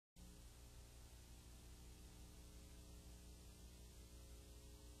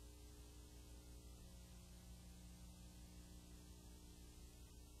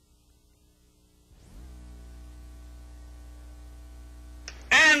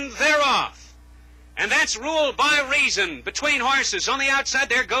And that's ruled by reason. Between horses on the outside,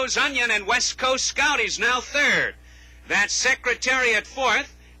 there goes Onion, and West Coast Scout is now third. That's Secretariat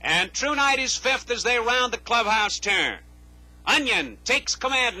fourth, and True Night is fifth as they round the clubhouse turn. Onion takes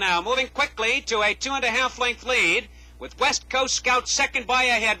command now, moving quickly to a 2.5 length lead, with West Coast Scout second by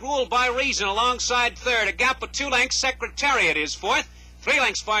a head, ruled by reason alongside third. A gap of 2 lengths, Secretariat is fourth. 3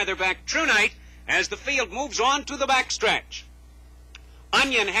 lengths farther back, True Night, as the field moves on to the backstretch.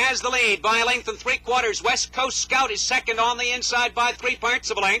 Onion has the lead by a length and 3/4. West Coast Scout is second on the inside by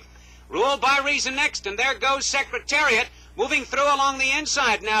 3/4 of a length. Ruled by reason next, and there goes Secretariat, moving through along the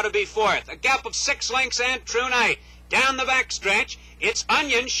inside now to be fourth. A gap of 6 lengths and True Night. Down the backstretch, it's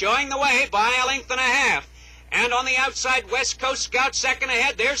Onion showing the way by a length and a half. And on the outside, West Coast Scout second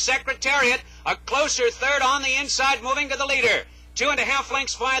ahead. There's Secretariat, a closer third on the inside, moving to the leader. 2.5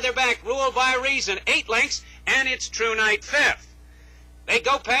 lengths farther back, ruled by reason. 8 lengths, and it's True Night fifth. They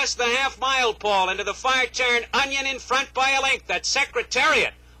go past the half-mile pole into the far turn. Onion in front by a length. That's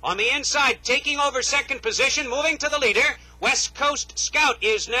Secretariat on the inside, taking over second position, moving to the leader. West Coast Scout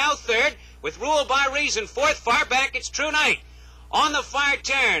is now third, with rule by reason fourth. Far back, it's True Night. On the far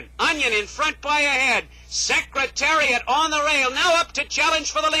turn, Onion in front by a head. Secretariat on the rail, now up to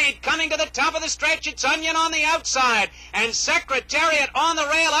challenge for the lead. Coming to the top of the stretch, it's Onion on the outside, and Secretariat on the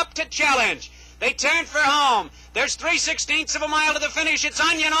rail up to challenge. They turn for home. There's 3/16 of a mile to the finish. It's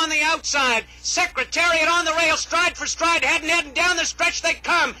Onion on the outside. Secretariat on the rail, stride for stride, head and head, and down the stretch they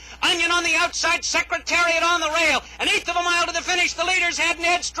come. Onion on the outside, Secretariat on the rail. 1/8 of a mile to the finish. The leaders head and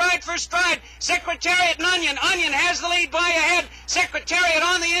head, stride for stride. Secretariat and Onion. Onion has the lead by a head. Secretariat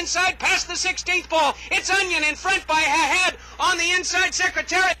on the inside, past the 16th pole. It's Onion in front by a head. On the inside,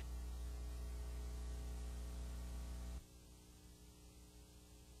 Secretariat.